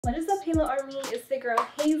What is up, Halo Army? It's the girl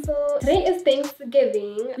Hazel. Today is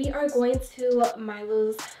Thanksgiving. We are going to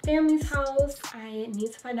Milo's family's house. I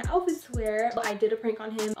need to find an outfit to wear. I did a prank on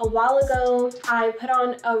him a while ago. I put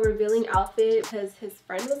on a revealing outfit because his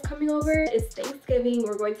friend was coming over. It's Thanksgiving.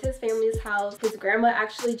 We're going to his family's house. His grandma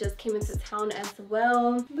actually just came into town as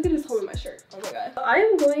well. Look at this hole in my shirt. Oh my god. I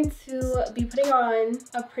am going to be putting on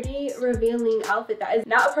a pretty revealing outfit that is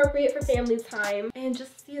not appropriate for family time and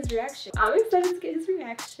just see his reaction. I'm excited to get his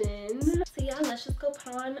reaction. So yeah, let's just go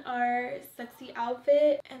put on our sexy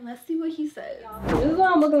outfit and let's see what he says. This is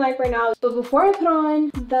what I'm looking like right now. But before I put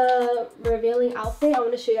on the revealing outfit, I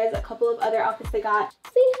want to show you guys a couple of other outfits I got.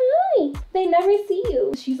 Say hi. They never see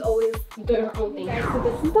you. She's always doing her own thing. Guys, so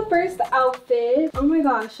this is the first outfit. Oh my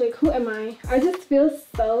gosh, like who am I? I just feel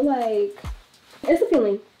so like, it's a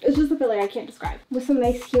feeling. It's just a feeling I can't describe. With some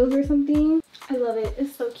nice heels or something. I love it.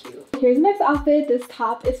 It's so cute. Here's the next outfit. This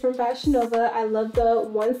top is from FashinNova. I love the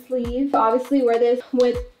one sleeve. Obviously wear this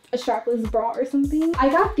with a strapless bra or something. I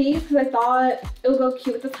got these because I thought it would go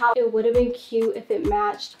cute with the top. It would have been cute if it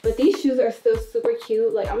matched. But these shoes are still super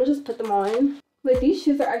cute. Like I'm gonna just put them on. Like these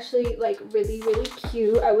shoes are actually like really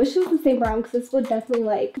cute. I wish it was the same brown because this would definitely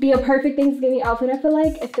like be a perfect Thanksgiving outfit. I feel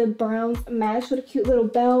like if the browns match with a cute little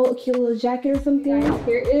belt, a cute little jacket or something. Guys,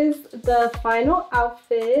 here is the final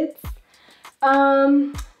outfit.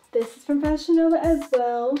 This is from FashinNova as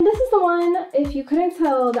well. This is the one, if you couldn't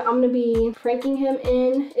tell, that I'm gonna be pranking him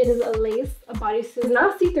in. It is a lace, a bodysuit. It's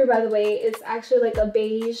not see-through, by the way. It's actually like a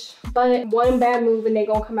beige, but one bad move and they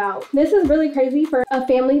gonna come out. This is really crazy for a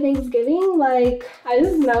family Thanksgiving. Like, I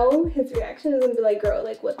just know his reaction is gonna be like, girl,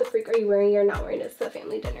 like what the freak are you wearing? You're not wearing this to a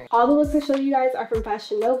family dinner. All the looks I showed you guys are from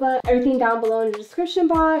FashinNova. Everything down below in the description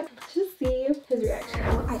box. Let's just see his reaction.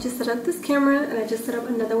 I just set up this camera and I just set up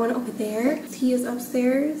another one over there. He is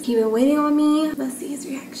upstairs. He's been waiting on me. Let's see his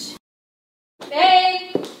reaction.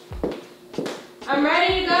 Hey! I'm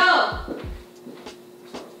ready to go.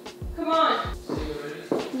 Come on.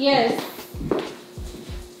 Yes.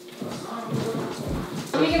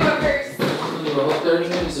 Let me get my purse. About 30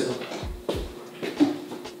 minutes ago.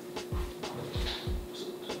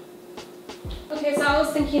 Okay, so I was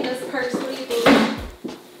thinking this purse. What do you think?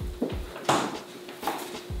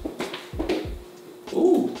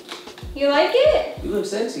 Ooh. You like it? You look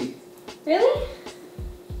sexy. Really?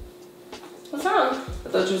 What's wrong? I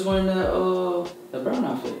thought you was wearing the brown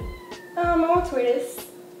outfit. I want to wear this.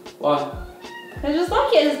 Why? I just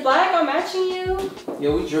like it. It's black. I'm matching you.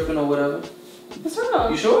 Yeah, we dripping or whatever. What's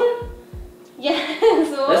wrong? You sure? Yes.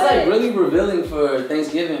 What? That's like really revealing for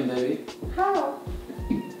Thanksgiving, baby. How?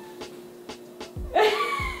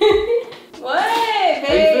 What, babe?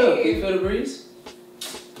 How you feel? Can you feel the breeze?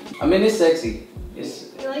 I mean, it's sexy.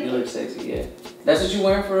 It's, you like you it? look sexy, yeah. That's what you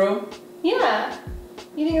wearing for real? Yeah.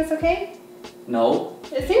 You think it's okay? No.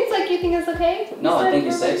 It seems like you think it's okay. No, I think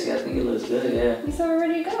it's sexy. I think it looks good, yeah. You said we're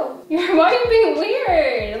ready to go. Why are you being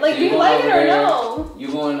weird? Like, do you like it or no?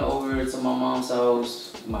 You going over to my mom's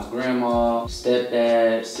house, my grandma,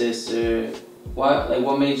 stepdad, sister. Why? Like,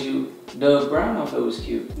 what made you? The brown outfit was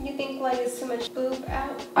cute. You think like it's too much boob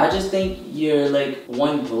out? I just think you're like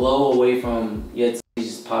one blow away from your titties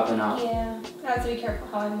just popping out. Yeah, I have to be careful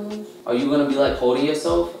how I move. Are you gonna be like holding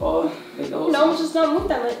yourself or like No, just not move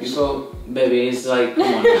that much. You go, baby. It's like, come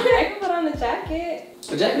on. I can put on a jacket.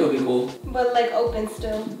 A jacket would be cool. But like open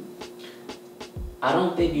still. I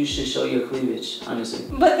don't think you should show your cleavage, honestly.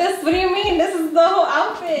 But this, what do you mean? This is the whole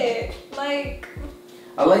outfit. Like.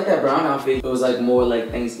 I like that brown outfit. It was like more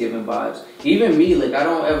like Thanksgiving vibes. Even me, like I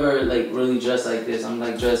don't ever like really dress like this. I'm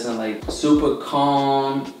like dressing like super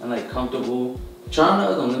calm and like comfortable. Try on the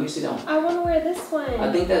other one. Let me see that one. I want to wear this one.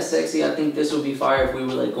 I think that's sexy. I think this would be fire if we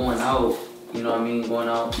were like going out. You know what I mean? Going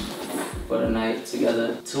out for the night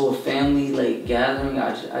together to a family like gathering.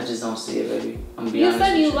 I just don't see it, baby. I'm gonna be honest. You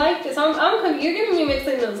said you liked this. You're giving me mixed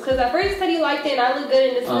signals because at first you said you liked it and I look good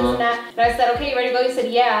in this and that. And I said, okay, you ready to go? You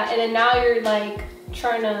said yeah, and then now you're like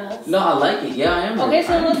trying to. No, I like it. Yeah, I am. Okay,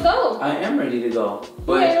 so let's go. I am ready to go.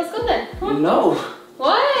 But okay, let's go then. Come no.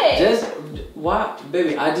 What? Just why,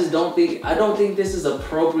 baby? I don't think this is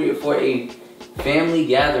appropriate for a family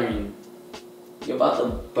gathering. You're about to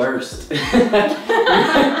burst.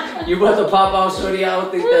 You're about to pop out, shorty. I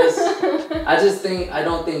don't think that's. I just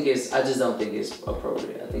don't think it's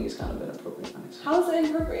appropriate. I think it's kind of inappropriate. Honestly. How is it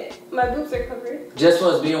inappropriate? My boobs are covered. Just for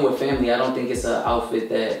us being with family, I don't think it's an outfit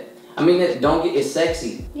that. I mean, it's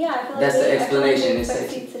sexy. Yeah, I feel like that's the explanation. I feel like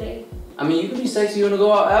it's sexy today. I mean, you can be sexy. You wanna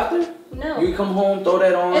go out after? No. You come home, throw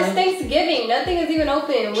that on. It's Thanksgiving. Nothing is even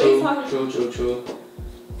open. What are you talking about? True.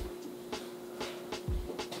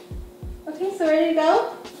 Okay, so ready to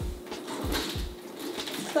go?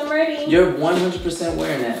 So ready. You're 100%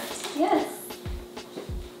 wearing that. Yes.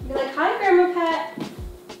 Be like, hi, Grandma Pat.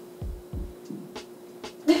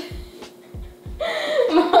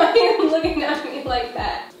 Why are you looking at me like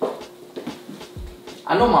that?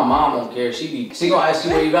 I know my mom won't care. She gonna ask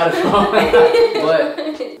you where you got it from. But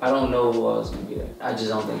I don't know who else gonna be there. I just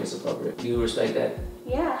don't think it's appropriate. Do you respect that?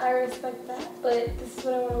 Yeah, I respect that. But this is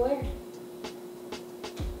what I want to wear.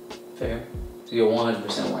 Fair. So you're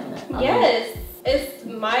 100% wearing that. Yes. It's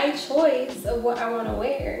my choice of what I want to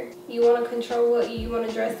wear. You want to control what you want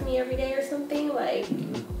to dress me every day or something? Like,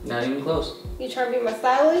 not even close. You trying to be my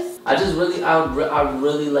stylist? I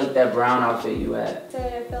really like that brown outfit you had. So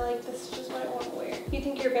I feel like this is just what I want to wear. You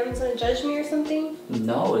think your family's gonna judge me or something?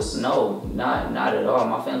 No, not at all.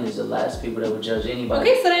 My family's the last people that would judge anybody.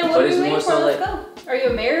 Okay, so then what are you waiting for? So Let's go. Are you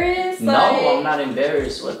embarrassed? No, like, I'm not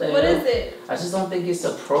embarrassed. What the hell? What is it? I just don't think it's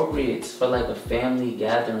appropriate for like a family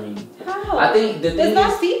gathering. How? I think the thing it's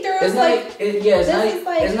not see-through. It's like,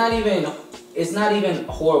 it's not even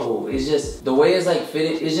horrible. It's just the way it's like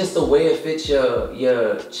fitted. It's just the way it fits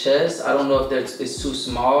your chest. I don't know if it's too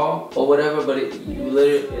small or whatever, but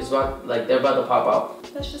it's about like they're about to pop out.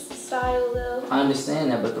 That's just a style though. I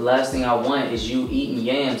understand that, but the last thing I want is you eating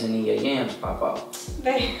yams and then your yams pop out.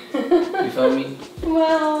 You feel me?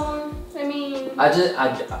 Well, I mean,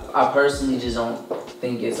 I personally just don't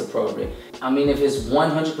think it's appropriate. I mean, if it's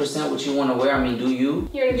 100% what you want to wear, I mean, do you?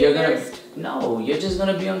 You're gonna no, you're just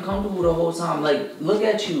gonna be uncomfortable the whole time. Like, look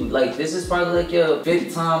at you. Like, this is probably like your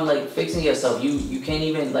 5th time like fixing yourself. You can't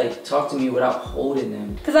even like talk to me without holding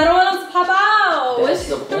them. Cause I don't want them to pop out. That's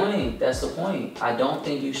the point. That's the point. I don't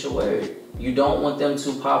think you should wear it. You don't want them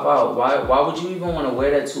to pop out. Why would you even want to wear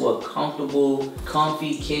that to a comfortable,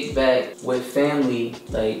 comfy kickback with family?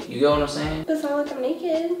 Like, you get what I'm saying? It's not like I'm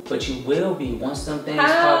naked. But you will be once them things pop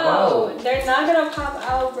out. They're not gonna pop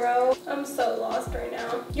out, bro. I'm so lost right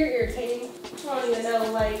now. You're irritating. I don't even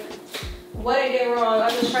know, like, what I did wrong. I'm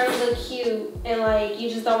just trying to look cute, and like, you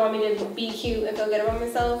just don't want me to be cute and feel good about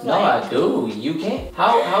myself. No, like, I do. You can't.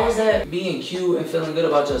 How is that being cute and feeling good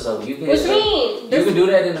about yourself? You can. What you mean? You can do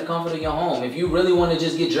that in the comfort of your home. If you really want to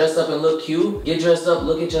just get dressed up and look cute, get dressed up,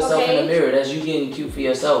 look at yourself in the mirror. That's you getting cute for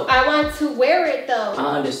yourself. I want to wear it though.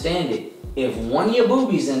 I understand it. If one of your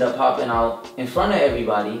boobies end up popping out in front of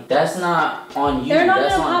everybody, that's not on you. They're not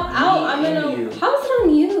that's gonna on pop out. I'm gonna. you. How is it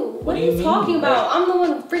on you? What are do you you talking mean? about? Like, I'm the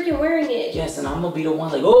one freaking wearing it. Yes, and I'm gonna be the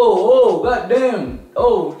one like, oh, goddamn,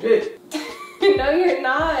 oh shit. No, you're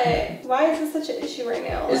not. Why is this such an issue right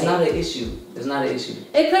now? It's not an issue. It's not an issue.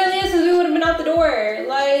 It clearly is, because we would have been out the door.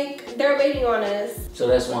 Like, they're waiting on us. So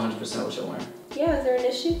that's 100% what you're wearing. Yeah, is there an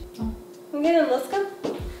issue? Okay, then let's go.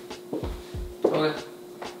 Okay.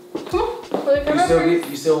 Come on.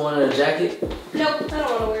 You still wanted a jacket? Nope, I don't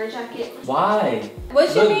want to wear a jacket. Why?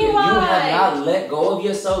 What you mean why? You have not let go of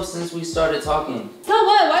yourself since we started talking. So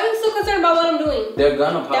what? Why are you so concerned about what I'm doing? They're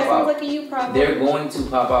gonna pop out. That sounds like a you problem. They're going to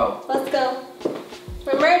pop out. Let's go.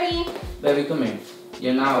 I'm ready. Baby, come here.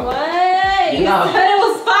 You're not. What? You said it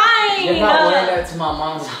was fine. You're not wearing that to my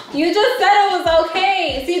mom's house. You just said it was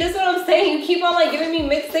okay. See, this is what I'm saying. You keep on like giving me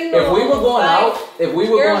mixed signals. If we were going out, if we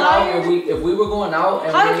were going out,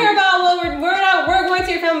 and I don't care about what we're going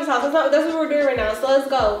to your family's house. That's what we're doing right now. So let's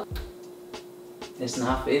go. It's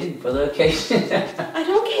not fitting for the occasion. I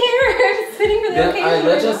don't care if it's fitting for the occasion. All right,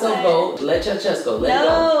 let yourself go. Let your chest go. Let it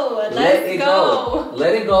go. Let it go.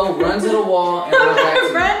 Let it go. Run to the wall and run back to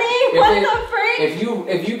me. Running? What the freak?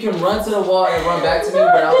 If you can run to the wall and run back to me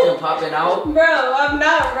without them popping out, bro, I'm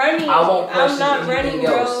not running. I won't question I'm not running,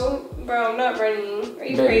 else. Bro, I'm not running. Are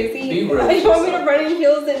you Baby, crazy? Be real. You want me to run in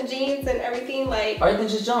heels and jeans and everything? Like, all right, then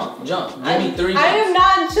just jump. Give me 3 jumps. I am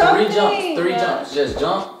not jumping. 3 jumps. Just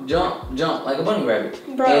jump like a bunny rabbit.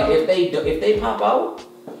 Bro. And if they pop out,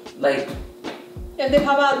 like. If they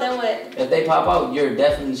pop out, then what? If they pop out, you're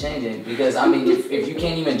definitely changing. Because, I mean, if you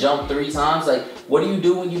can't even jump 3 times, like, what do you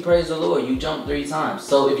do when you praise the Lord? You jump 3 times.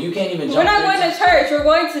 So if you can't even jump, we're not going to church. We're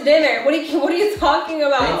going to dinner. What are you talking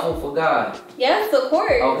about? Thankful for God. Yes, of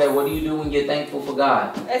course. Okay, what do you do when you're thankful for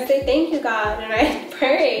God? I say thank you, God, and I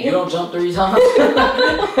pray. You don't jump 3 times?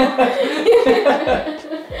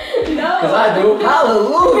 No. Because I do.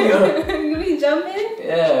 Hallelujah. You be jumping?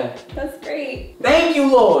 Yeah. That's great. Thank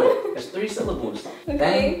you, Lord. That's 3 syllables. Okay.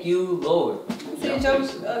 Thank you, Lord. So you jump.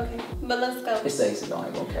 Okay, but let's go. It's sexy, don't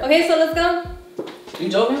even care. Okay, so let's go. You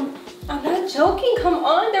joking? I'm not joking. Come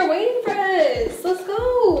on, they're waiting for us. Let's go.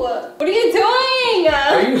 What are you doing?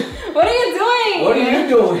 What are you doing? What are you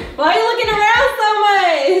doing? Why are you looking around so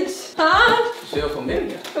much? Huh? Feel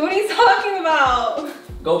familiar. What are you talking about?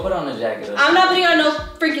 Go put on a jacket. I'm not putting on no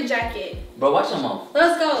freaking jacket. Bro, watch your mouth.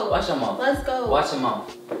 Let's go. Watch your mouth. Let's go. Watch your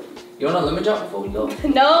mouth. You want a lemon drop before we go?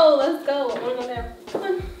 No, let's go. I wanna go there. Come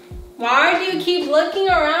on. Why do you keep looking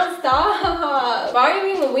around? Stop. Why are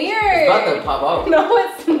you being weird? It's about to pop out. No,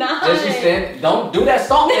 it's not. Just you stand. Don't do that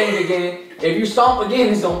stomp thing again. If you stomp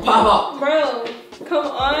again, it's gonna pop out. Bro, come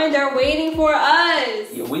on. They're waiting for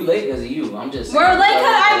us. Yeah, we late because of you. I'm just. We're late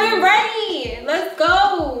because I've been ready. Let's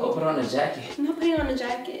go. Go put on a jacket. I'm not putting on a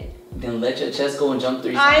jacket. Then let your chest go and jump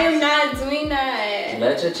 3 times. I am not doing that.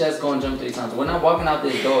 Let your chest go and jump 3 times. We're not walking out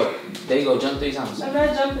this door. There you go, jump 3 times. I'm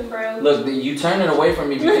not jumping, bro. Look, you turn it away from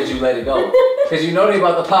me because you let it go. Because you know they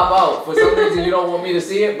about to pop out. For some reason you don't want me to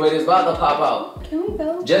see it, but it's about to pop out. Can we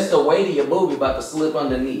go? Just the weight of your booby about to slip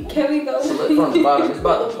underneath. Can we go? Slip from the bottom. It's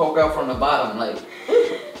about to poke out from the bottom, like.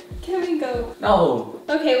 Can we go? No.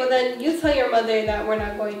 Okay, well then you tell your mother that we're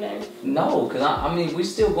not going there. No, because I mean, we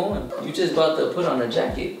still going. You just about to put on a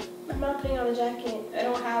jacket. I'm not putting on a jacket. I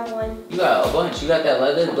don't have one. You got a bunch. You got that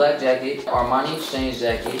leather black jacket, Armani exchange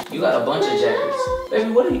jacket. You got a bunch of jackets.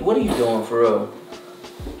 Baby, what are you doing for real?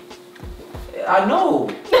 I know.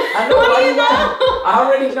 I know. What do you know? I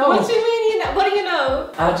already know. What you mean you know? What do you know?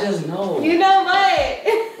 I just know. You know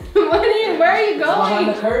what? Where are you going? Behind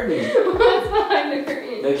the curtain. What's behind the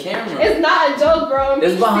curtain? The camera. It's not a joke, bro.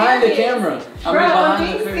 It's behind the camera. I'm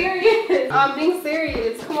being serious. I'm being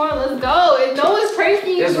serious. Come on, let's go. No one's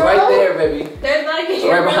pranking you, it's bro. right there, baby. There's not a camera. It's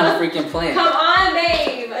right behind the freaking plant. Come on,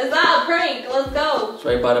 babe. It's not a prank. Let's go. It's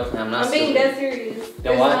right by the plant. I'm being dead serious.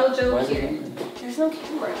 There's no joke here. There's no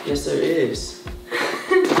camera. Yes, there is.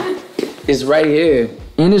 It's right here.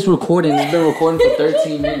 And it's recording. It's been recording for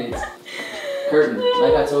 13 minutes. Curtain,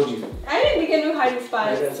 like I told you. I need to get new hiding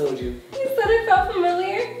spots. Like I told you. You said it felt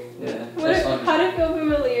familiar? Yeah. How did it feel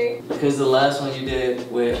familiar? Because the last one you did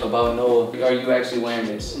with about Noah, are you actually wearing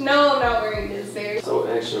this? No, I'm not wearing this, babe. So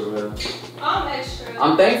extra, bro. I'm extra.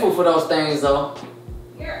 I'm thankful for those things, though.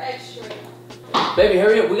 You're extra. Baby,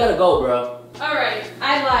 hurry up. We gotta go, bro. Alright,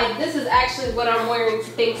 I lied. This is actually what I'm wearing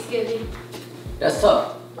for Thanksgiving. That's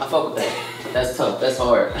tough. I fuck with that. That's tough. That's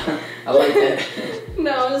hard. I like that.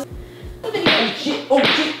 No, it's Oh shit! Oh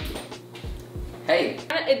shit! Hey.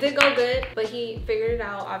 it did go good, but he figured it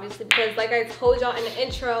out, obviously, because like I told y'all in the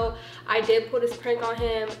intro, I did put this prank on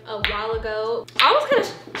him a while ago. I was kind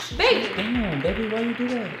of, baby. Damn, baby, why you do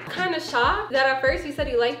that? Kind of shocked that at first you said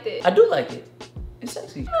he liked it. I do like it. It's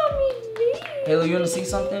sexy. Mommy, Halo, you wanna see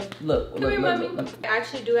something? Look. I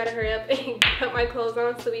actually do gotta hurry up and put my clothes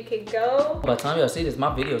on so we could go. By the time y'all see this,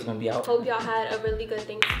 my video is gonna be out. Hope y'all had a really good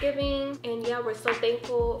Thanksgiving. And yeah, we're so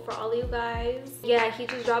thankful for all of you guys. Yeah, he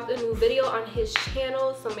just dropped a new video on his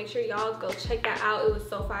channel, so make sure y'all go check that out. It was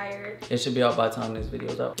so fire. It should be out by the time this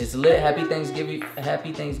video's out. It's lit. Happy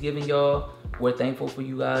Thanksgiving, y'all. We're thankful for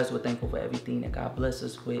you guys. We're thankful for everything that God bless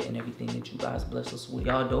us with and everything that you guys bless us with.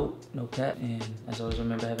 Y'all dope, no cap. And as always,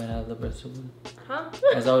 remember having added opportunity. Huh?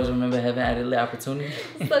 As always, remember having added opportunity.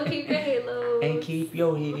 So keep your halo. And keep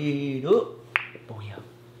your head up. Oh yeah.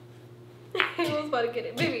 I was about to get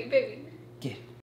it. Baby.